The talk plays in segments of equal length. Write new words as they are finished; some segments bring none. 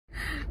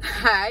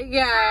Hi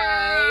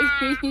guys.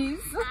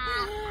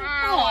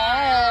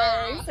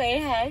 Hi.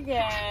 Say hi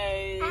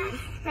guys.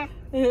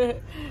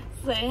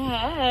 Say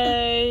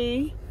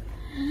hi.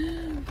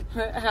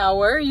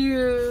 How are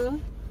you?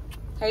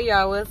 Hey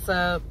y'all, what's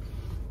up?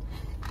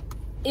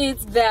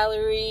 It's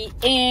Valerie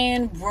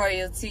and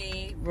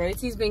Royalty.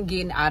 Royalty's been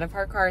getting out of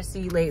her car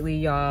seat lately,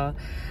 y'all.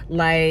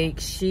 Like,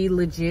 she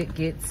legit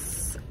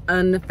gets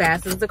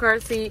unfastens the car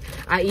seat.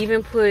 I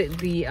even put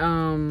the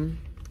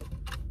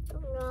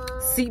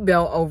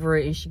seatbelt over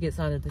it and she gets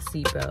out of the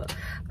seatbelt.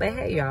 But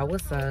hey y'all,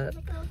 what's up?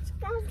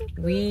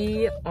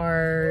 We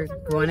are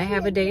going to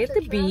have a day at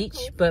the beach,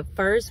 but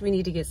first we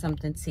need to get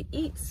something to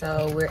eat.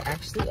 So we're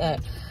actually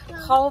at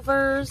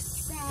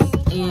Culver's,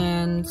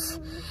 and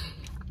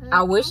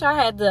I wish I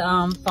had the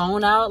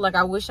phone out. Like,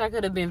 I wish I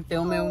could have been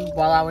filming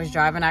while I was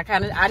driving.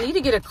 I need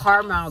to get a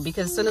car mount,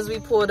 because as soon as we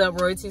pulled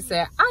up, Royalty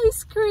said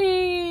ice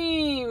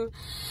cream.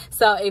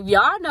 So if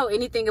y'all know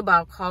anything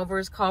about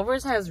Culver's,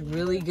 Culver's has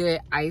really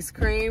good ice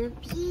cream.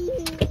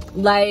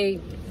 Like,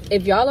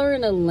 if y'all are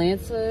in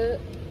Atlanta,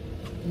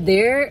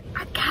 there,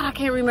 God, I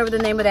can't remember the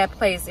name of that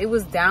place. It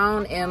was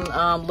down in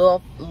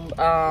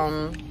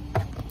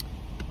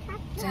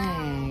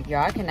dang,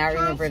 y'all, I cannot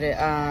remember it.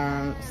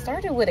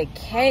 Started with a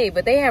K,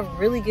 but they have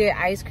really good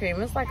ice cream.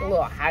 It's like a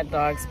little hot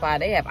dog spot.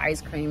 They have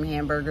ice cream,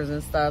 hamburgers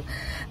and stuff.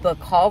 But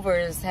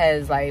Culver's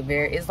has like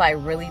it's like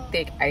really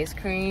thick ice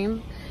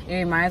cream. It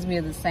reminds me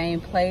of the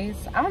same place.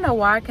 I don't know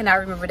why I cannot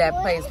remember that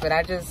place, but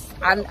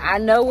I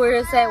know where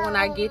it's at when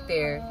I get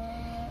there.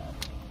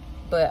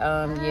 But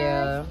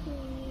yeah,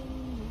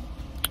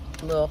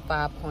 little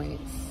 5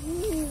 points.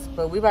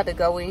 But we about to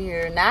go in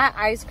here. Not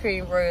ice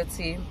cream,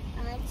 Royalty.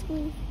 Ice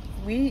cream.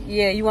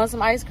 Yeah, you want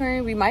some ice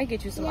cream? We might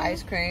get you some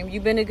ice cream. You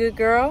been a good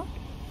girl?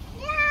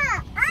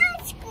 Yeah,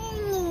 ice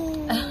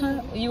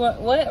cream. You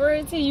want what,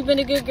 Royalty? You been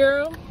a good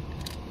girl?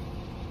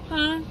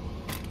 Huh?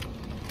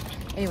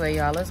 Anyway,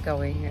 y'all, let's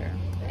go in here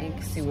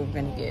and see what we're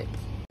gonna get.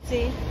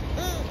 See?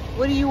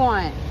 What do you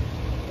want?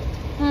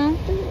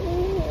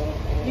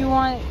 You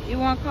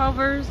want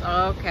Culver's?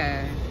 Oh,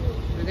 okay.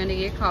 We're gonna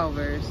get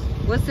Culver's.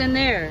 What's in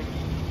there?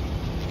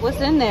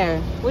 What's in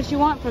there? What you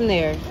want from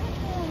there?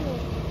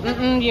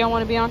 You don't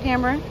want to be on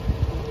camera?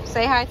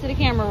 Say hi to the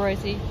camera,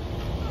 Royalty.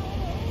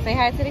 Say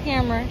hi to the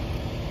camera.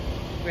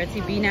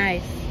 Royalty, be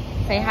nice.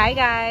 Say hi,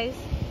 guys.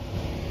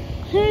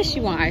 She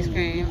want ice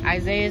cream.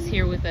 Isaiah's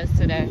here with us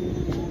today.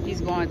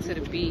 He's going to the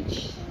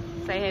beach.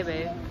 Say hey,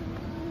 babe.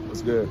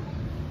 What's good?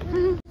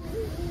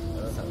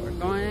 So we're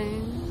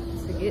going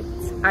to get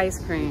ice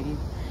cream.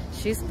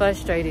 She's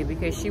frustrated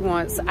because she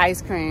wants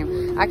ice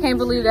cream. I can't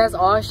believe that's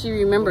all she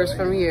remembers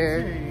from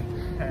here.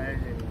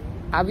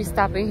 I'll be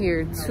stopping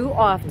here too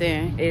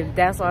often if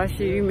that's all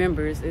she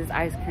remembers is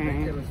ice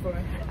cream.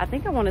 I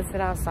think I want to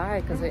sit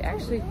outside because it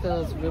actually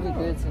feels really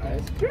good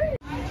today.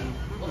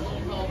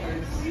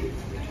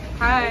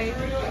 Hi.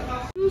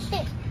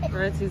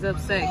 Royalty's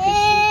upset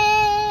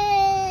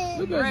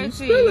because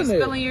Royalty, you're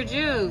spilling your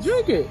juice.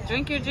 Drink it.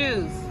 Drink your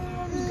juice.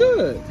 It's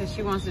good. Because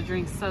she wants to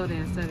drink soda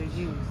instead of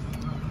juice.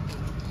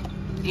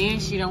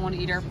 And she don't want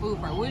to eat her food.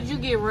 What did you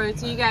get,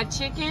 Royalty? You got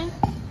chicken?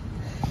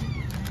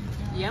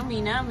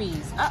 Yummy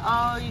nummies.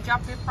 Uh-oh, you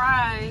dropped your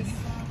fries.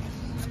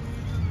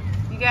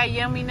 You got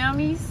yummy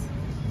nummies?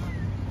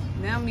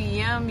 Yummy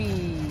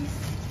yummies.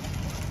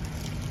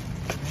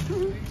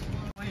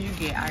 What did you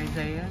get,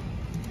 Isaiah?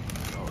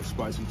 Oh,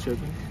 spicy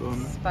chicken. Feel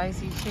me?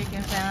 Spicy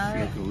chicken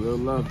salad. Looking real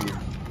lovely.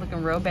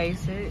 Looking real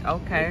basic.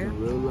 Okay. Looking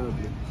real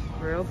lovely.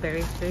 Real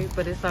basic,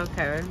 but it's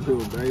okay.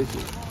 Real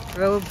basic.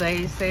 Real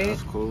basic.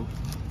 That's cool.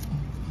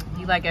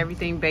 You like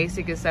everything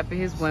basic except for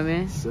his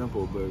women.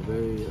 Simple, but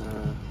very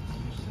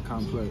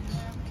complex.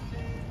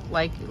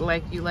 Like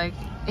you like.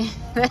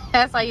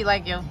 That's how you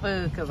like your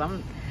food, cause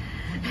I'm.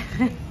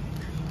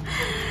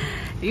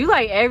 You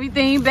like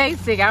everything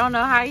basic. I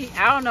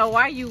don't know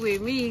why you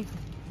with me.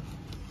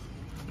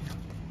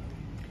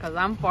 Cause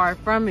I'm far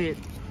from it.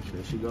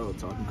 There she go,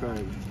 talking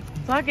crazy.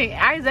 Talking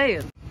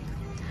Isaiah.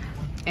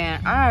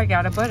 And I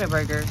got a butter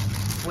burger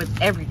with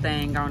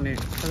everything on it,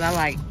 cause I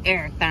like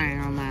everything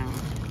on mine.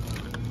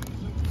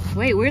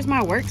 Wait, where's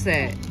my works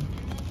at?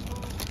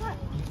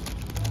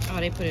 Oh,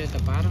 they put it at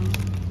the bottom.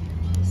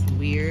 It's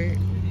weird.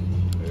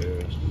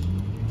 Yeah.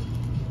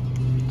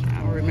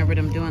 I don't remember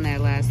them doing that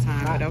last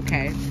time, but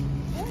okay.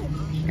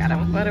 Got a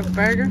butter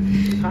burger.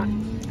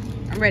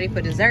 I'm ready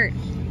for dessert.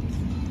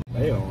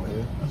 Mayo on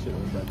here. I should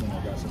have back then. I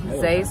got some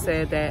mayo. Zay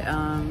said that,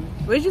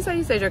 what did you say?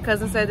 You said your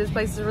cousin said this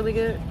place is really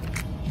good?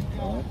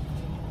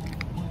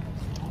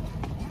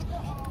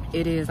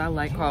 It is. I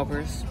like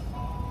Culver's.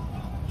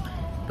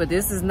 But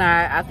this is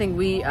not, I think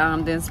we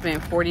then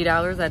spent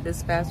 $40 at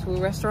this fast food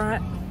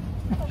restaurant.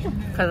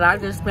 Because I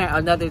just spent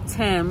another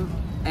 10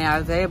 and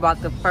Isaiah bought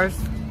the first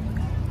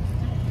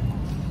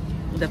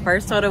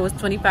total was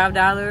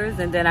 $25,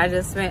 and then I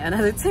just spent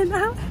another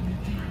 $10.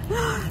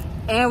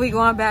 And we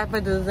going back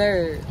for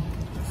dessert.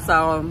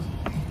 So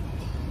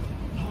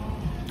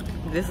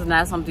this is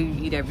not something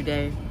you eat every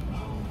day.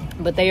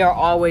 But they are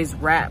always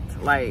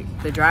wrapped. Like,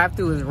 the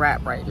drive-thru is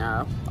wrapped right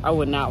now. I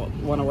would not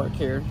want to work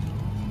here.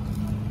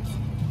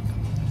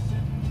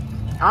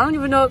 I don't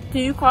even know.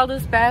 Can you call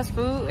this fast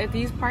food at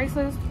these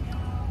prices?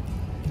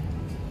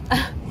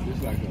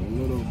 It's like a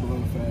little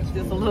above fast food.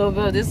 Just a little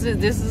bit. This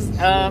is.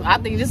 I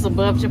think this is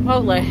above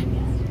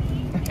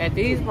Chipotle at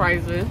these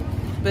prices.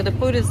 But the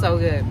food is so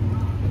good.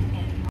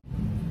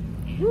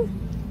 Woo.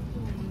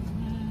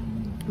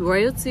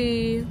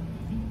 Royalty.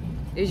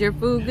 Is your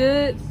food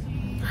good?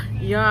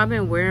 Y'all, I've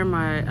been wearing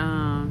my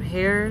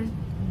hair.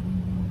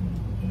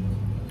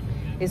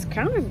 It's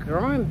kind of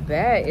growing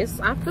back. I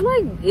feel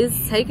like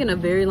it's taking a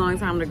very long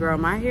time to grow.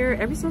 My hair,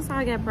 ever since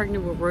I got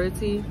pregnant with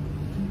Royalty,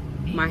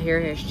 my hair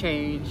has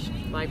changed.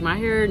 Like, my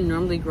hair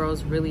normally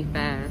grows really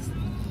fast.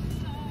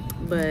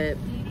 But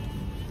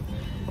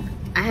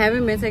I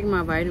haven't been taking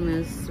my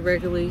vitamins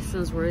regularly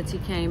since Royalty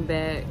came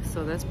back.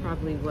 So that's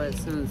probably what,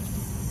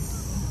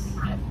 since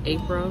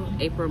April,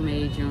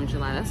 May, June,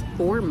 July. That's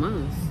 4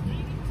 months.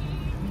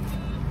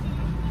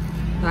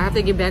 So I have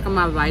to get back on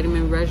my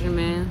vitamin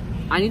regimen.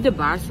 I need to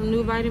buy some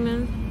new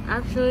vitamins,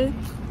 actually.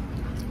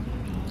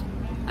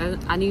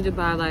 I need to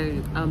buy like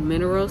a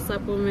mineral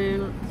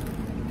supplement.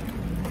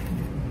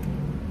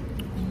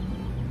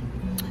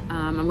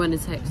 I'm going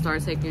to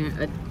start taking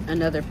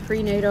another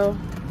prenatal,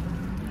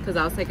 because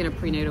I was taking a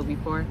prenatal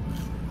before,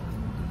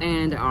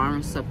 and an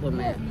orange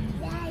supplement.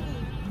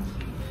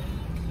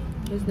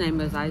 His name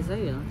is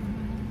Isaiah.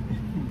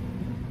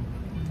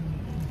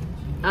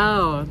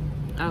 Oh,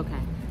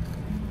 okay.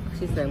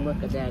 She said,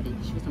 look, a daddy.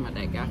 She was talking about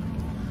that guy.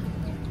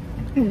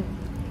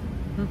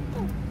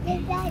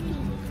 Daddy.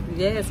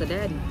 Yeah, it's a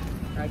daddy,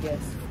 I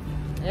guess.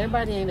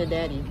 Everybody ain't a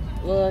daddy.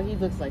 Well, he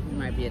looks like he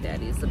might be a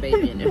daddy. It's a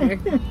baby in there.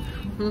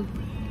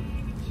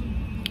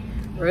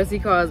 Rosie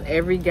calls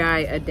every guy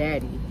a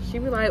daddy. She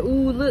be like,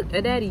 ooh, look,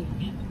 a daddy.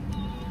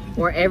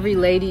 Or every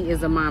lady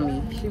is a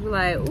mommy. She be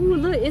like, ooh,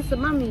 look, it's a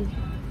mommy.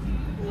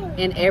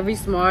 And every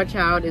small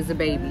child is a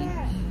baby.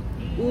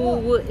 Ooh,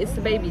 look, it's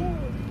a baby.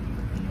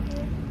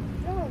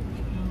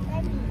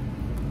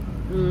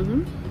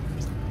 Mm-hmm.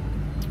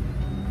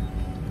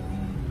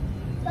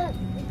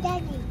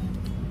 Daddy.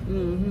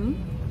 Mm-hmm.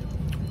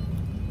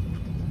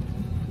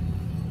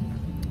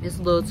 It's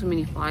a little too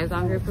many flies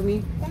out here for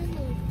me.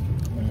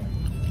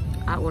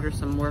 I ordered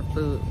some more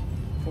food.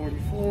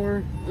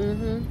 44.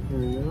 Mm-hmm.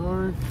 Here you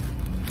are.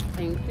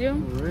 Thank you.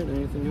 All right.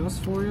 Anything else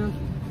for you?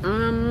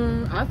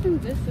 I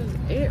think this is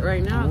it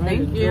right now. Right,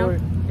 Thank you. enjoy.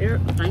 Here,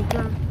 thank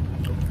you.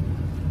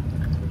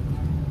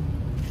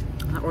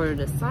 I ordered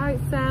a side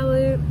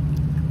salad.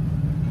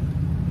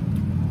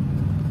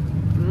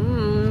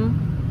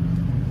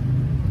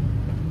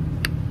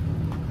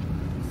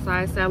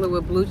 Side salad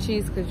with blue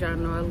cheese, because y'all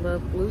know I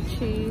love blue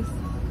cheese.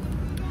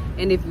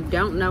 And if you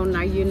don't know,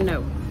 now you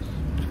know.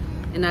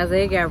 And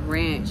Isaiah got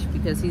ranch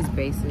because he's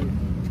basic.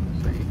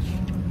 Ranch.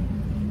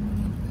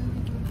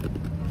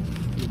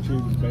 The cheese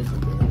is basic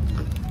there.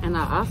 And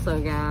I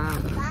also got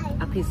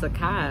a piece of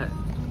cod,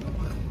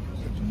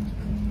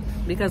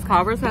 because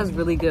Culver's has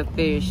really good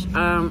fish.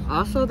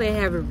 Also, they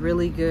have a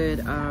really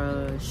good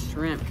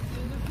shrimp.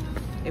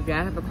 If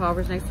y'all have a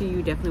Culver's next to you,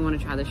 you definitely want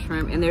to try the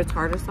shrimp. And their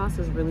tartar sauce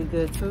is really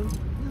good too.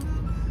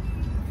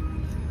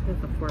 Here's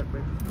the fork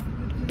with.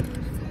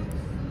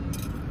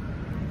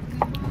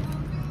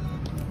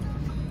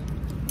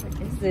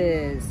 What is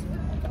this?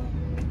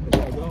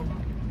 There you go.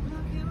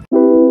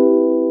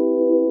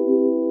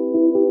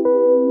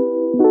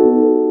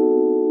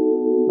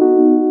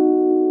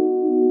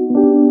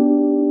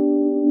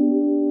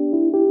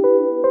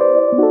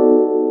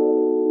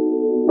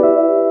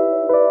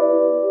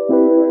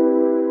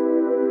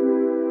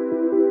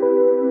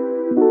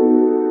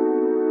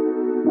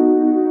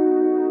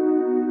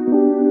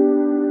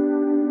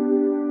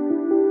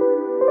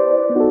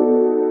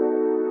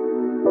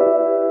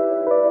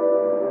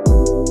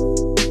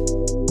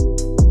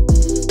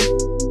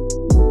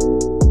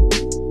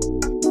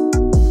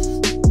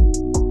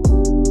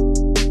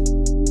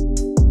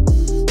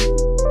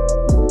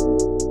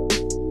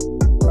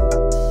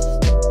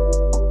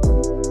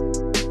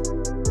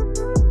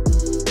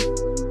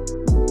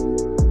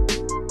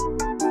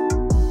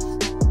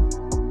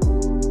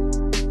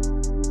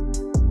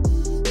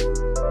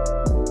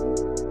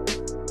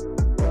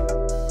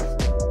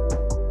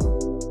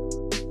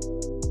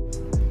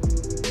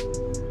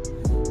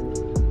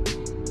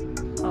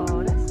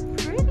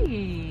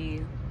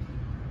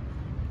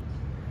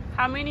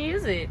 How many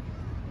is it?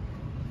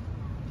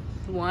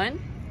 1,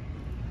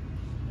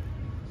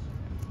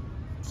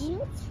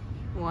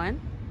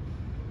 1,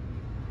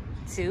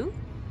 2.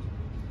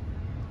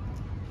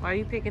 Why are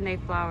you picking their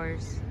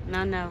flowers?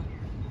 No, no.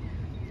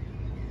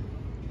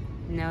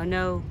 No,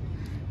 no.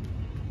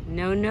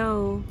 No,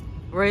 no.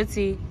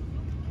 Royalty.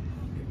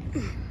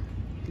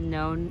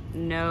 No,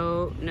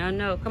 no, no,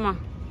 no. Come on.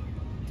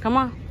 Come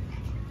on.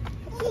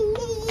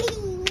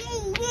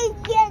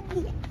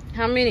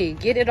 How many?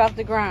 Get it off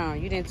the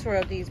ground. You didn't tear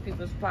up these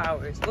people's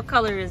flowers. What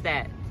color is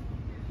that?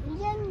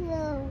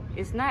 Yellow.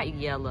 It's not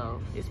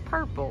yellow. It's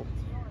purple.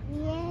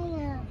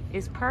 Yellow.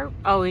 It's purple.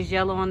 Oh, it's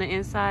yellow on the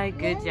inside?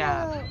 Good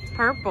job.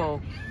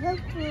 Purple.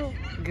 Purple.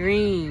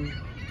 Green.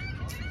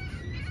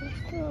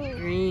 Purple.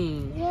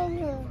 Green.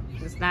 Yellow.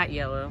 It's not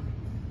yellow.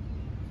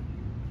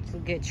 It's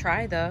a good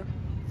try though.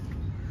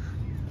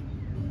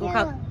 Look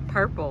how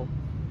purple.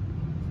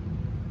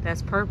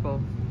 That's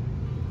purple.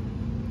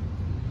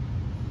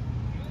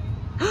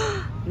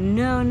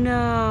 No,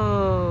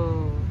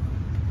 no.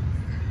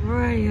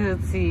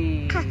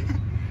 Royalty.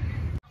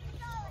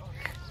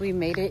 We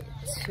made it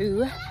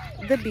to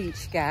the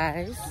beach,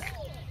 guys.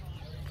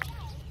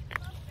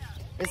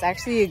 It's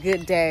actually a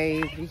good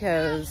day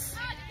because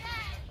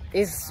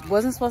it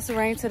wasn't supposed to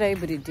rain today,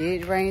 but it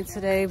did rain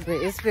today.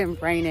 But it's been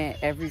raining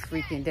every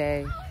freaking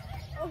day.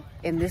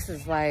 And this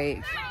is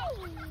like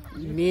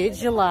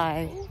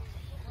mid-July.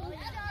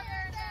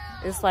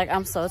 It's like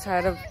I'm so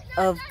tired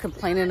of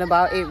complaining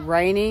about it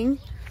raining,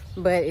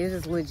 but it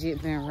has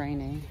legit been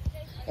raining.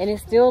 And it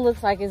still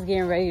looks like it's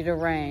getting ready to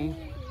rain.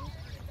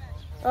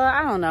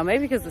 I don't know,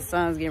 maybe because the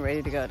sun's getting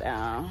ready to go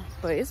down.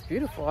 But it's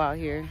beautiful out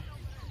here.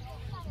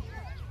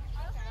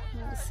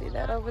 Let's see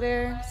that over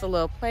there. It's a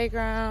little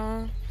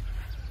playground.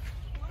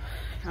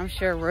 I'm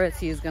sure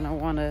Royalty is gonna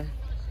wanna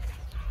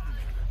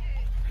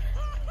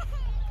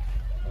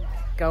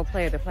go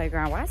play at the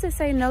playground. Why does it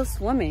say no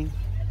swimming?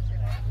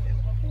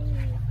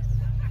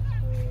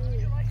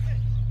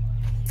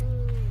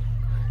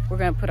 We're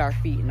gonna put our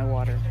feet in the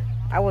water.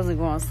 I wasn't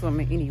going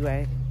swimming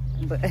anyway,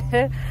 but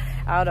I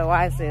don't know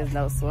why it says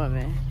no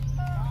swimming.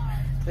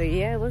 But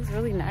yeah, it looks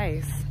really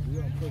nice.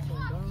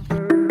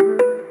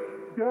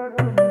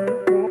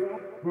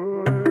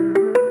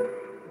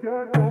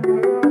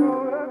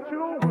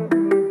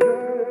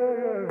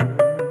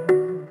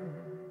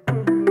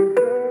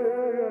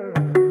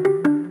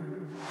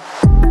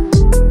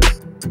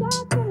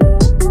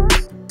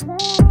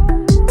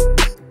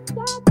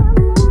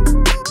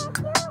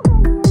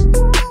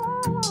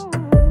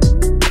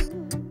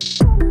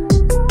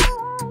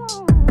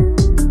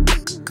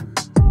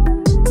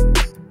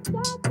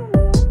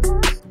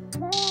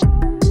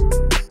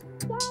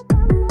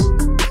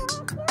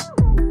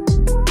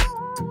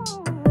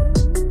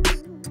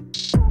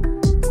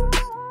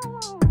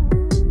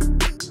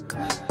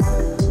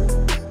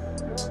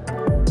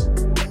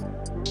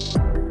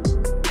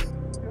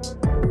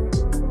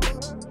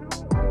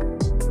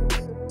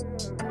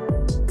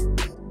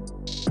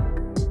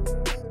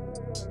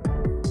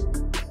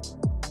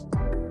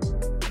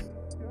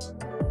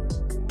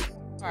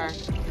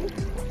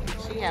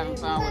 She having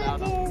fun without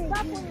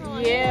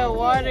them. Yeah,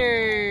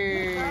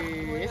 water.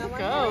 Let's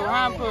go,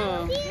 huh,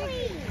 Pooh?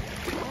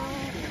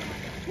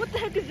 What the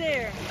heck is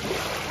there?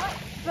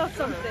 Smell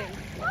something.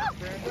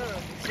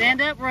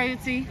 Stand up,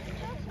 Royalty.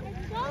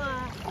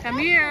 Come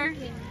here.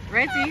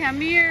 Royalty,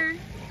 come here.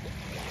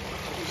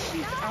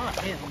 Oh,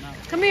 hell no.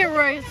 Come here,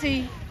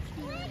 Royalty.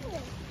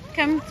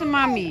 Come to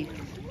mommy.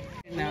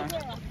 No.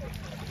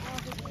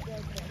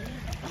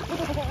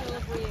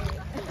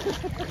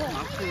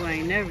 My Pooh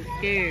ain't never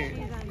scared.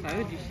 I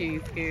told you she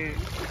ain't scared.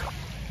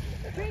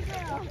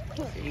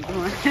 She ain't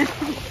going.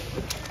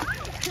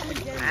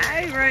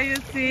 Hi,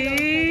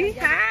 Royalty.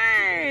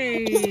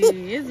 Hi.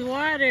 It's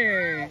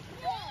water.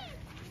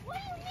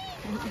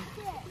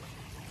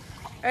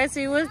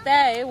 Royalty, what's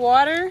that? It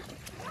water?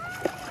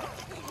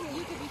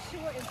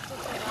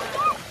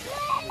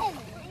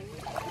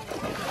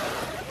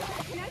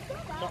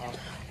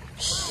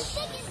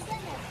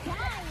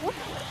 What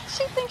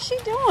she thinks she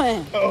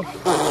doing? Oh.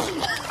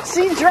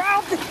 She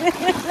dropped it.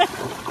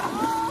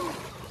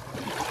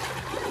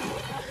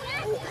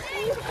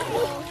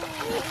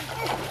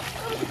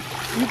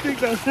 You think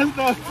that's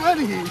not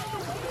funny?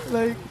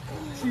 Like,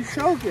 she's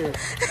choking.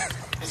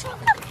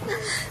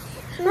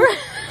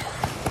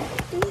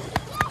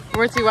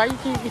 Royalty, why you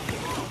keep...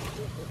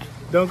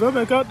 Don't go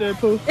back out there,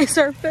 Pooh. It's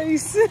her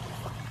face.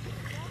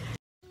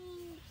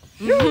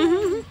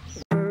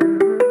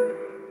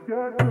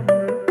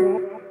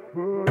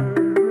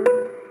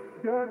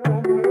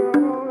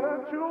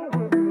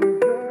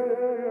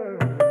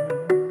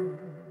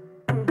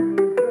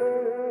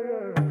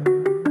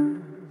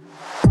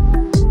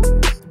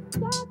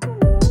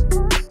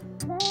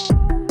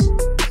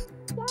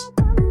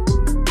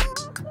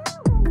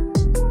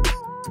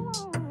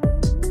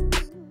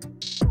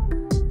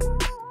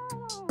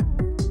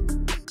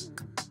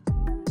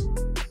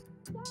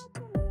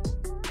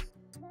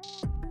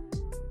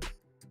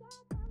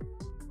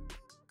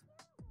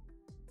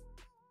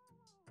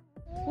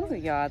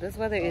 Y'all, this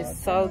weather is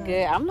so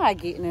good. I'm not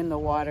getting in the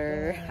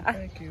water.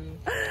 Thank you.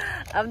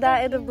 I'm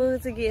not in the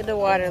mood to get in the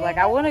water. Like,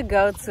 I want to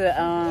go to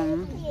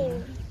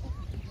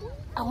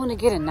I want to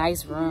get a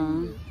nice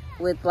room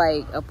with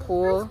like a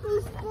pool,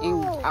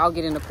 and I'll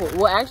get in the pool.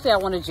 Well, actually I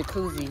want a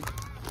jacuzzi.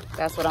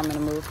 That's what I'm in the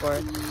mood for.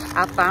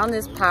 I found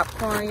this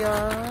popcorn,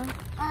 y'all.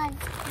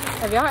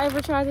 Have y'all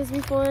ever tried this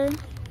before?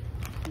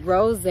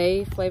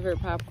 Rosé flavored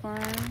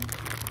popcorn.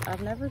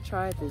 I've never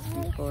tried this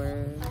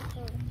before.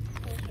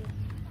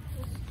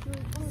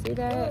 See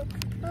that?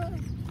 Well,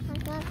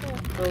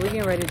 we're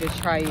getting ready to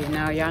try it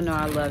now. Y'all know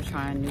I love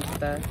trying new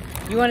stuff.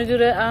 You want to do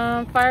the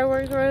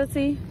fireworks,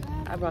 Royalty?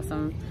 I brought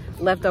some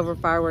leftover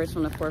fireworks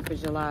from the 4th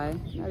of July.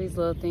 You know these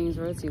little things,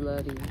 Royalty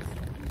love these.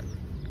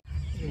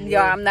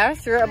 Y'all, I'm not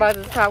sure about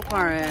this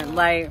popcorn.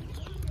 Like,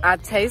 I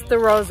taste the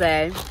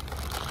rosé.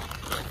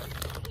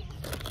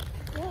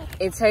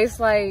 It tastes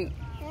like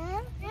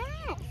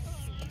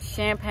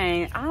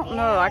champagne. I don't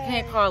know. I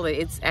can't call it.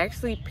 It's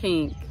actually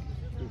pink.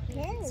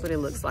 That's what it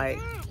looks like.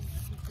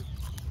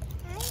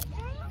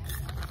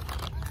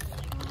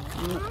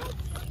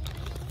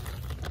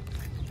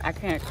 I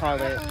can't call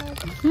it.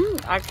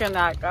 I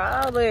cannot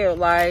call it.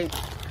 Like,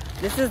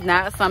 this is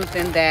not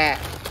something that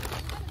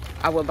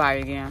I would buy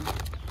again.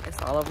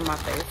 It's all over my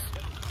face.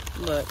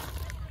 Look.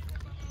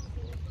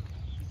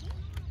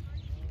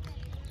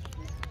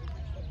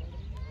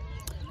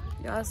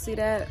 Y'all see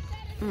that?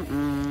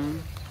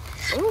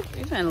 Ooh,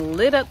 even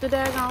lit up the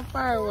daggone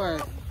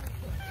firework.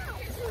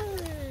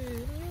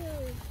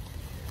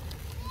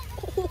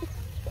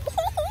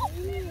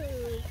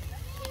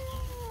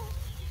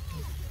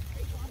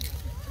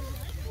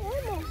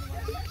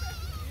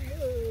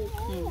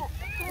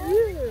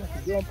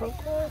 You want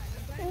popcorn?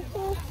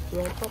 You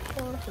want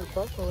popcorn? There's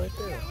popcorn right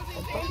there.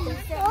 Want popcorn?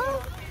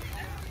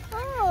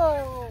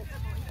 Oh.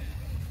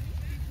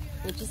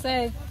 What you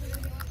say?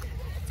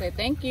 Say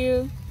thank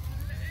you.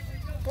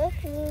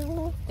 Thank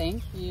you.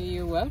 Thank you.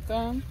 You're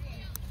welcome.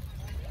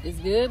 It's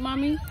good,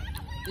 mommy?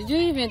 Did you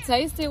even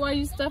taste it while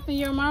you stuffing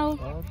your mouth?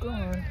 Oh,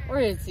 God.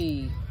 Where is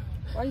he?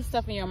 Why are you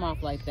stuffing your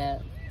mouth like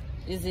that?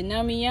 Is it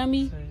nummy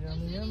yummy? Say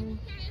yummy, yummy.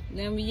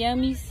 Nummy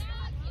yummies?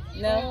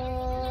 No?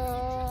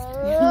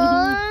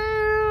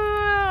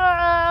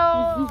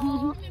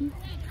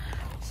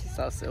 She's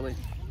so silly.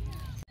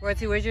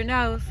 Royalty, where's your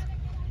nose?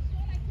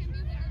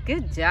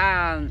 Good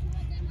job.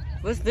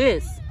 What's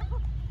this?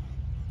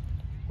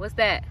 What's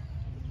that?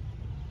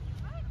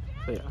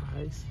 Say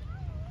eyes.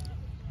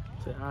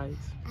 Say eyes.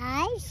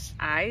 Eyes.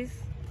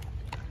 Eyes?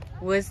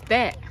 What's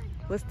that?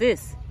 What's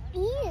this?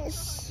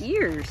 Ears.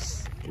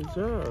 Ears. Good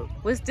job.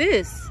 What's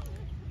this?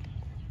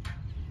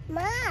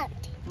 Mouth.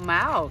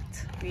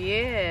 Mouth.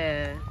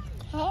 Yeah.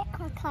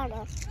 Head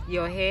color.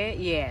 Your head?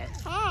 Yeah.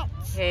 Head.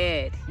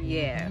 Head.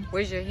 Yeah.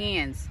 Where's your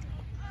hands?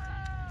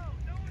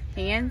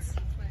 Hands?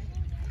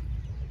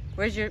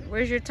 Where's your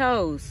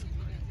toes?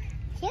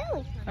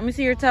 Shoes. Let me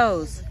see your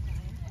toes.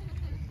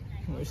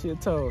 Let me see your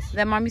toes.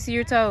 Let mommy see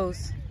your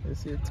toes. Let me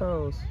see your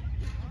toes.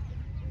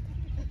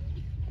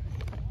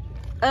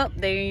 Up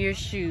there in your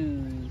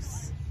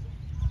shoes.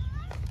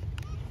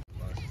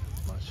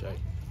 My shape.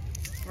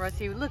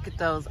 Rosie, look at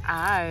those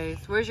eyes.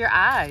 Where's your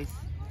eyes?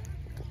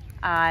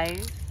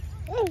 Eyes.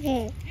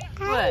 What?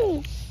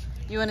 Eyes.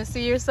 You want to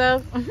see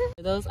yourself?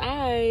 Those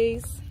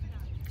eyes.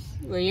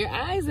 Where your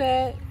eyes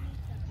at?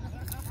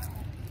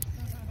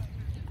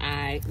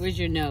 Eye. Where's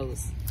your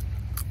nose?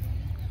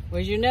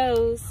 Where's your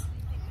nose?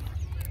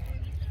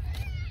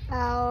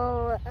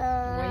 Oh, Why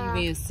are you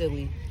being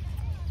silly?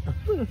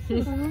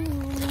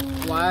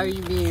 Why are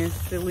you being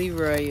silly,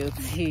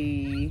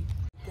 Royalty?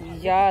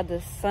 Y'all,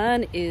 the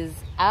sun is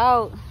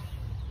out.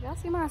 Y'all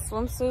see my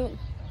swimsuit?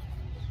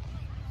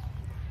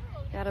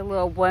 Got a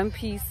little one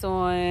piece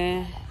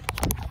on.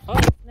 Oh,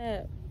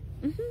 snap.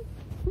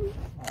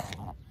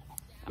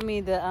 I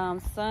mean, the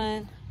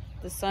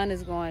sun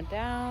is going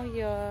down,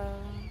 y'all.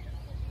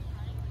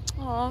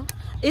 Aw,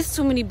 it's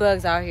too many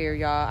bugs out here,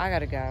 y'all. I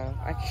gotta go.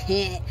 I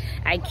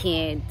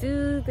can't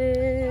do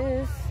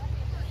this.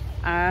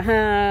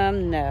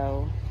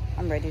 No.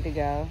 I'm ready to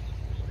go.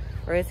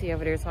 Where is he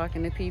over there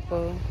talking to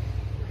people?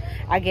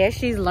 I guess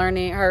she's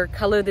learning. Her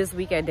color this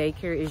week at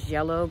daycare is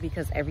yellow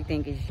because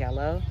everything is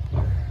yellow.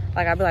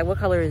 Like, I'd be like, what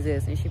color is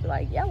this? And she'd be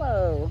like,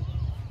 yellow.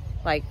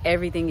 Like,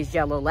 everything is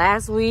yellow.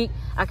 Last week,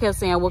 I kept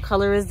saying, what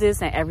color is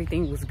this? And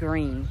everything was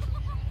green.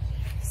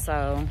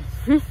 So,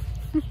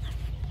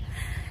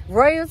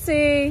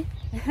 Royalty.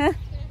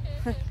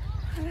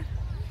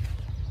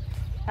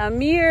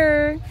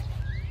 Amir.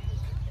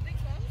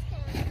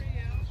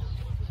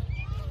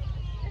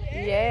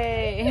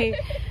 Yay.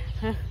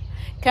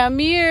 Come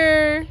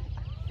here.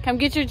 Come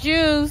get your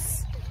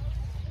juice.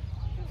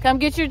 Come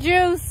get your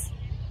juice.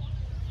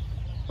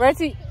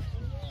 Royalty.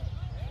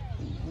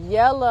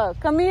 Yellow.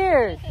 Come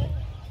here.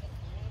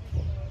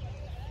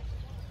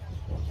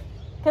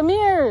 Come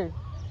here.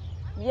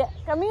 Yeah,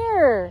 come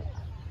here.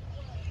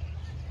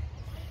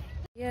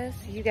 Yes,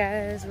 you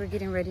guys, we're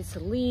getting ready to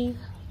leave.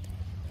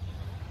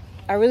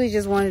 I really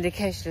just wanted to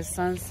catch the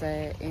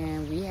sunset,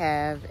 and we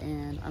have,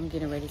 and I'm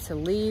getting ready to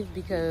leave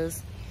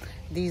because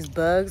these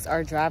bugs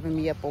are driving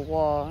me up a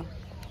wall.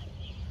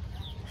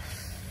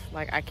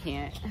 Like, I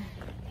can't.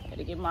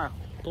 Gotta get my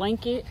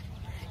blanket,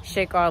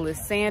 shake all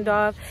this sand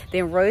off.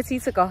 Then Royalty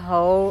took a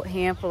whole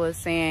handful of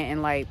sand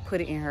and like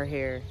put it in her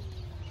hair.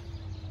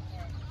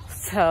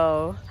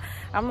 So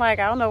I'm like,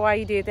 I don't know why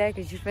you did that,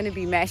 because you finna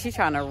be mad. She's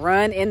trying to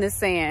run in the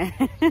sand.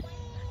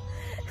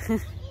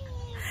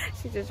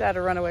 She just tried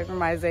to run away from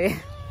Isaiah.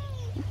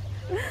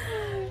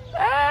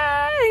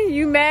 Ah,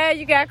 you mad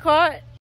you got caught?